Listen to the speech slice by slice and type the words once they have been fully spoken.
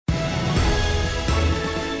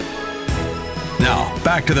Now,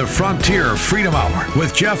 back to the Frontier Freedom Hour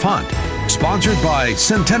with Jeff Hunt, sponsored by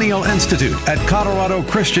Centennial Institute at Colorado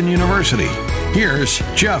Christian University. Here's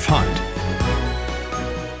Jeff Hunt.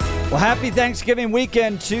 Well, happy Thanksgiving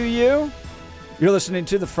weekend to you. You're listening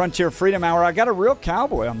to the Frontier Freedom Hour. I got a real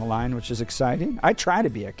cowboy on the line, which is exciting. I try to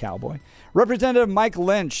be a cowboy. Representative Mike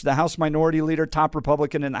Lynch, the House Minority Leader, top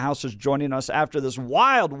Republican in the House, is joining us after this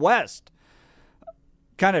Wild West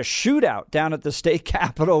kind of shootout down at the state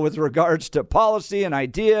capitol with regards to policy and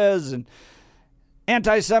ideas and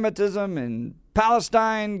anti-Semitism and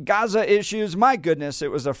Palestine, Gaza issues. My goodness,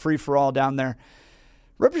 it was a free-for-all down there.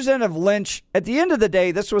 Representative Lynch, at the end of the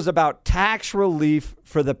day, this was about tax relief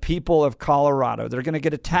for the people of Colorado. They're going to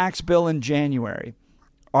get a tax bill in January.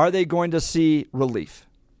 Are they going to see relief?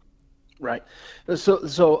 Right.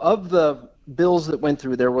 So of the bills that went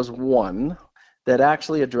through, there was one that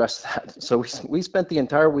actually addressed that. So we spent the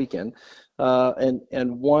entire weekend,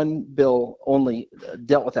 and one bill only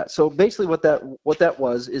dealt with that. So basically, what that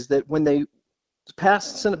was is that when they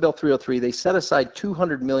passed Senate Bill 303, they set aside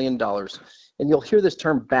 $200 million, and you'll hear this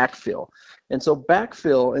term backfill. And so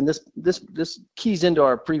backfill, and this keys into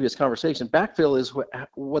our previous conversation. Backfill is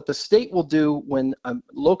what the state will do when a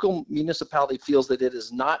local municipality feels that it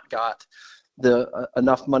has not got the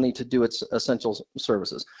enough money to do its essential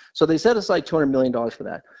services. So they set aside $200 million for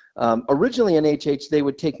that. Originally in HH, they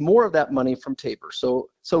would take more of that money from Tabor. So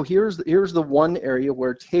here's the one area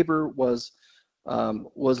where Tabor was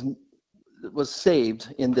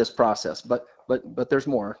saved in this process, but there's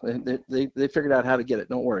more. They figured out how to get it.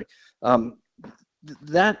 Don't worry.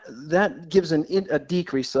 That gives a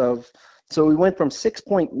decrease of. So we went from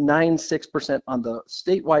 6.96% on the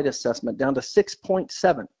statewide assessment down to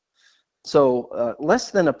 6.7. So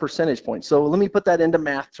less than a percentage point. So let me put that into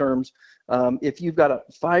math terms. If you've got a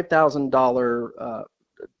 $5,000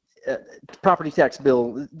 property tax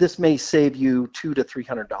bill, this may save you $200 to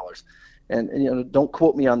 $300. And don't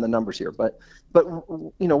quote me on the numbers here, but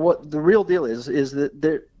what the real deal is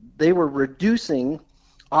that they were reducing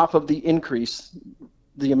off of the increase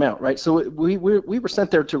the amount, right? So we were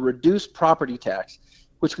sent there to reduce property tax,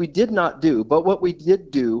 which we did not do. But what we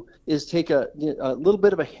did do is take a little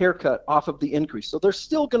bit of a haircut off of the increase. So they're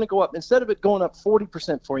still going to go up. Instead of it going up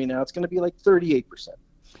 40% for you now, it's going to be like 38%.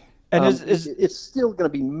 And it's still going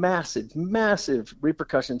to be massive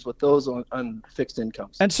repercussions with those on fixed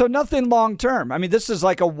incomes. And so nothing long term. I mean, this is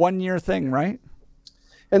like a 1-year thing, right?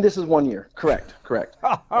 And this is 1 year. Correct.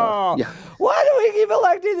 Yeah. Why do we keep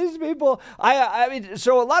electing these people? I mean,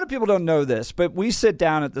 so a lot of people don't know this, but we sit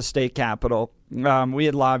down at the state capitol. We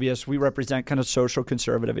had lobbyists. We represent kind of social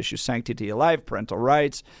conservative issues, sanctity of life, parental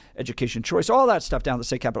rights, education choice, all that stuff down at the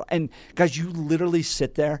state capitol. And guys, you literally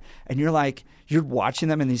sit there and you're watching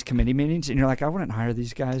them in these committee meetings and you're like, I wouldn't hire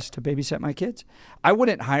these guys to babysit my kids. I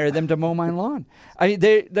wouldn't hire them to mow my lawn. I mean,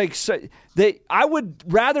 I would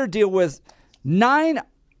rather deal with 9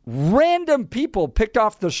 random people picked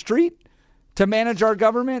off the street to manage our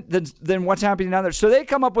government than what's happening down there. So they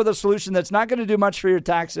come up with a solution that's not going to do much for your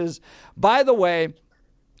taxes. By the way,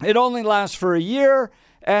 it only lasts for a year.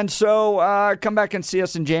 And so come back and see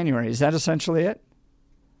us in January. Is that essentially it?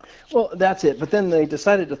 Well, that's it. But then they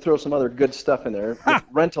decided to throw some other good stuff in there, with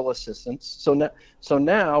rental assistance. So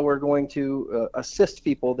now we're going to assist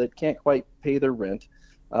people that can't quite pay their rent.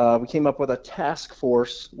 We came up with a task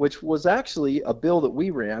force, which was actually a bill that we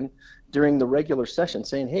ran during the regular session,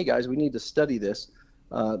 saying, "Hey guys, we need to study this."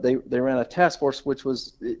 They ran a task force, which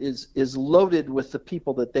is loaded with the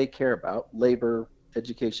people that they care about: labor,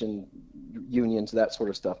 education, unions, that sort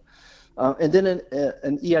of stuff. And then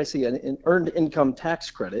an EIC, an earned income tax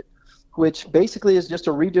credit, which basically is just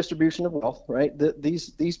a redistribution of wealth. Right?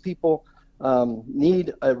 These people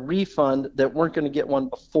need a refund that weren't going to get one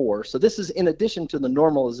before. So this is in addition to the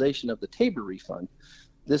normalization of the Tabor refund.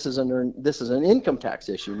 This is an income tax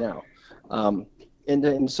issue now,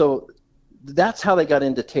 and so that's how they got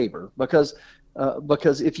into Tabor, because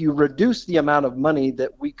if you reduce the amount of money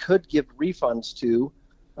that we could give refunds to,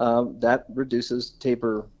 that reduces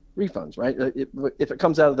Tabor refunds, right? If it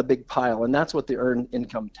comes out of the big pile, and that's what the earned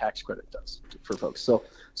income tax credit does for folks.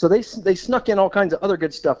 So they snuck in all kinds of other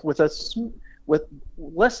good stuff with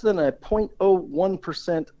less than a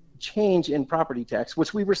 0.01% change in property tax,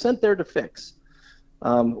 which we were sent there to fix.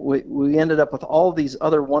 We ended up with all these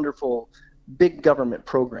other wonderful big government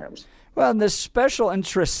programs. Well, and this special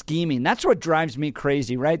interest scheming, that's what drives me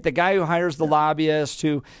crazy, right? The guy who hires the lobbyist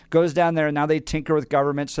who goes down there and now they tinker with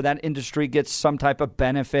government so that industry gets some type of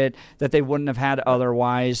benefit that they wouldn't have had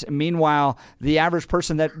otherwise. Meanwhile, the average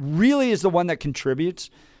person that really is the one that contributes,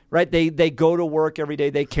 right? They go to work every day.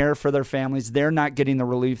 They care for their families. They're not getting the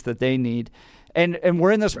relief that they need. And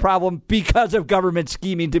we're in this problem because of government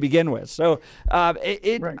scheming to begin with. So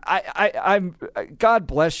I'm God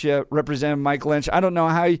bless you, Representative Mike Lynch. I don't know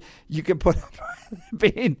how you can put up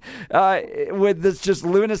being with this just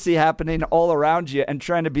lunacy happening all around you and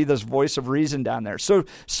trying to be this voice of reason down there. So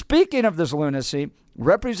speaking of this lunacy,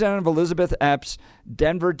 Representative Elizabeth Epps,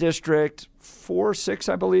 Denver District 4-6,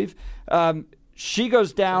 I believe, she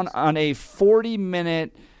goes down on a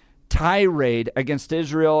 40-minute tirade against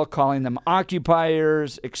Israel, calling them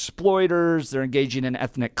occupiers, exploiters. They're engaging in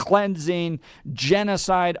ethnic cleansing,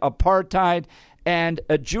 genocide, apartheid. And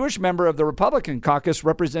a Jewish member of the Republican Caucus,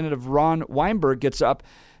 Representative Ron Weinberg, gets up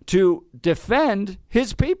to defend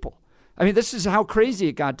his people. I mean, this is how crazy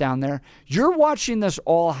it got down there. You're watching this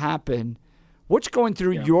all happen. What's going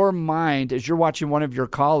through your mind as you're watching one of your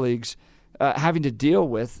colleagues having to deal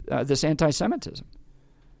with this anti-Semitism?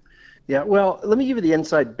 Yeah, well, let me give you the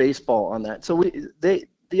inside baseball on that. So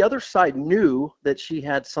the other side knew that she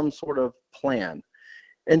had some sort of plan.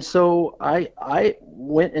 And so I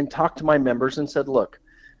went and talked to my members and said, look,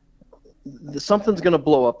 something's going to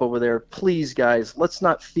blow up over there. Please, guys, let's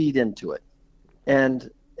not feed into it. And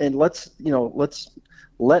let's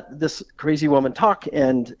let this crazy woman talk,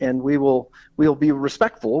 and we'll be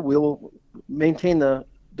respectful. We'll maintain the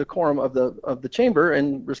decorum of the chamber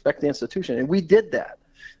and respect the institution. And we did that.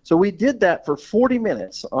 So we did that for 40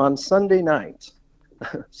 minutes on Sunday night,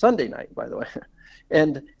 Sunday night, by the way,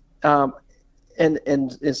 and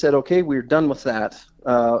said, okay, we're done with that.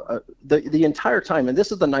 The entire time, and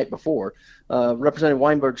this is the night before, Representative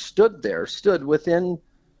Weinberg stood within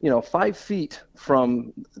 5 feet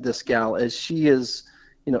from this gal as she is,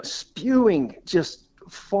 spewing just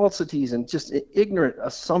falsities and just ignorant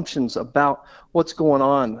assumptions about what's going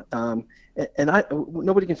on. And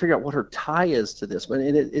nobody can figure out what her tie is to this, but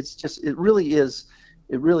it really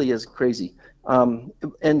is crazy.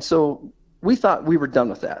 And so we thought we were done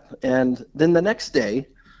with that. And then the next day,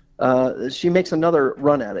 she makes another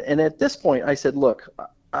run at it. And at this point, I said, look,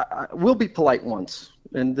 we'll be polite once.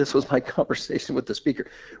 And this was my conversation with the speaker.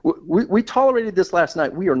 We tolerated this last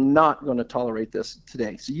night. We are not going to tolerate this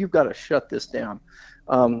today. So you've got to shut this down.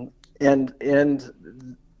 And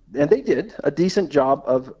they did a decent job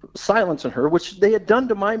of silencing her, which they had done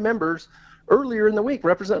to my members earlier in the week.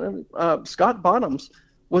 Representative Scott Bottoms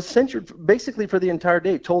was censured basically for the entire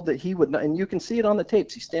day, told that he would not, and you can see it on the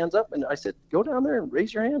tapes. He stands up, and I said, go down there and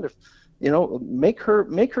raise your hand. If make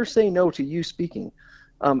her say no to you speaking,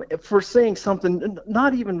 for saying something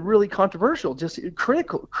not even really controversial, just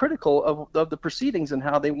critical of the proceedings and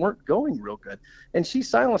how they weren't going real good. And she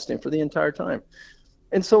silenced him for the entire time.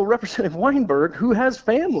 And so Representative Weinberg, who has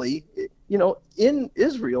family, in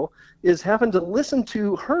Israel, is having to listen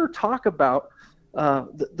to her talk about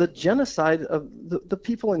the genocide of the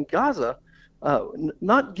people in Gaza,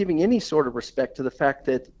 not giving any sort of respect to the fact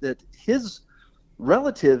that his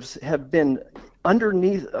relatives have been under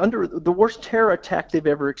the worst terror attack they've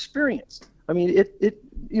ever experienced. I mean,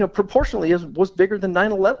 it proportionally was bigger than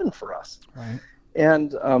 9/11 for us. Right.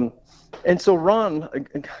 And so Ron,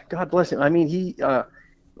 God bless him. I mean,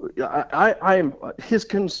 his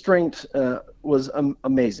constraint was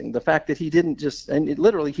amazing. The fact that he didn't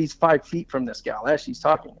literally he's 5 feet from this gal as she's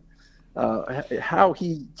talking. How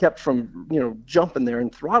he kept from jumping there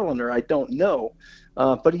and throttling her, I don't know,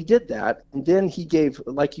 but he did that. And then he gave,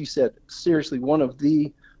 like you said, seriously one of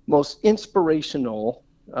the most inspirational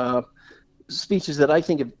speeches that I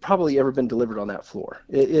think have probably ever been delivered on that floor.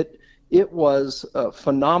 It was a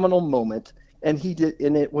phenomenal moment. And he did,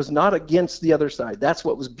 and it was not against the other side. That's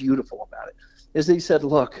what was beautiful about it, is that he said,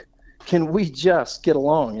 "Look, can we just get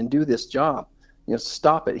along and do this job?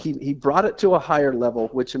 Stop it." He brought it to a higher level,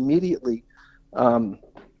 which immediately,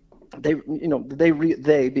 they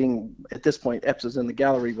being at this point, Epps is in the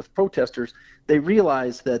gallery with protesters. They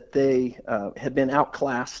realized that they had been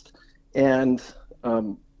outclassed, and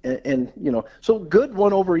so good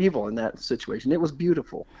won over evil in that situation. It was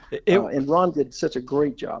beautiful. And Ron did such a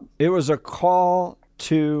great job. It was a call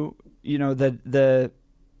to, the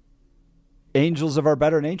angels of our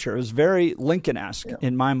better nature. It was very Lincoln-esque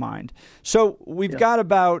in my mind. So we've got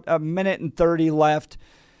about a minute and 30 left.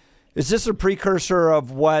 Is this a precursor of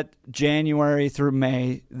what January through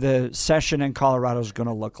May, the session in Colorado is going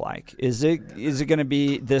to look like? Is it going to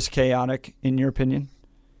be this chaotic, in your opinion?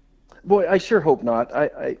 Boy, I sure hope not.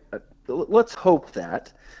 Let's hope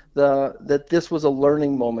that this was a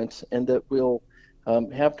learning moment and that we'll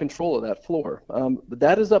have control of that floor. But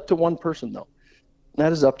that is up to one person, though.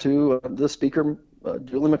 That is up to the Speaker,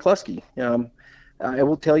 Julie McCluskey. I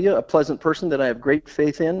will tell you, a pleasant person that I have great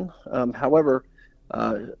faith in. However,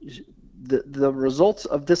 the results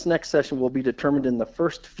of this next session will be determined in the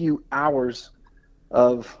first few hours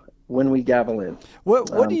of when we gavel in.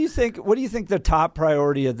 What do you think? What do you think the top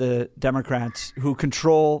priority of the Democrats who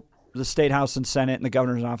control the State House and Senate and the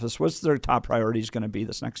governor's office? What's their top priorities going to be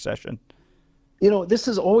this next session? This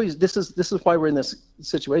is why we're in this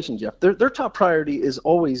situation, Jeff. Their top priority is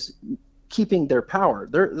always keeping their power.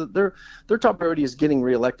 Their top priority is getting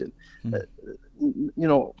reelected.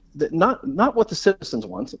 Not what the citizens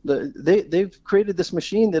want. They've created this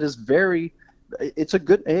machine that is very. It's a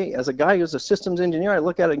good. Hey, as a guy who's a systems engineer, I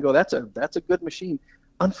look at it and go, "That's a good machine."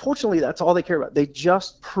 Unfortunately, that's all they care about. They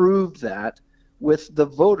just proved that with the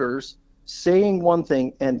voters saying one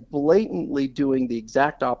thing and blatantly doing the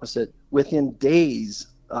exact opposite within days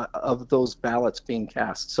of those ballots being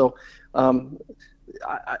cast. So,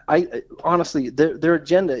 I honestly, their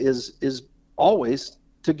agenda is always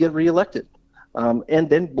to get reelected, and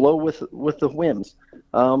then blow with the whims.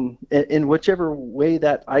 In whichever way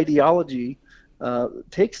that ideology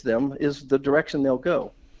takes them is the direction they'll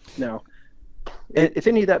go. Now, if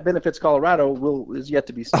any of that benefits Colorado is yet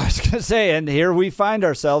to be seen. I was going to say, and here we find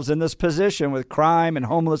ourselves in this position with crime and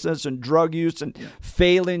homelessness and drug use and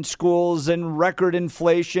failing schools and record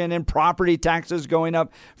inflation and property taxes going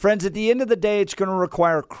up. Friends, at the end of the day, it's going to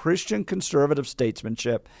require Christian conservative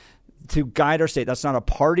statesmanship to guide our state. That's not a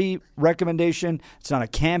party recommendation. It's not a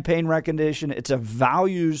campaign recommendation. It's a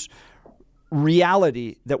values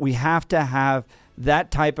reality that we have to have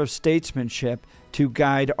that type of statesmanship to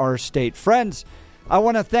guide our state. Friends, I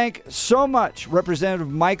want to thank so much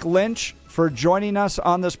Representative Mike Lynch for joining us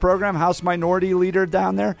on this program, House Minority Leader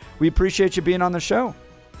down there. We appreciate you being on the show.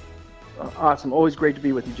 Awesome. Always great to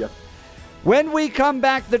be with you, Jeff. When we come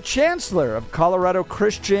back, the Chancellor of Colorado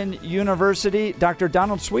Christian University, Dr.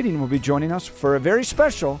 Donald Sweeting, will be joining us for a very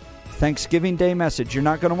special Thanksgiving Day message. You're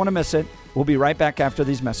not going to want to miss it. We'll be right back after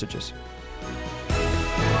these messages.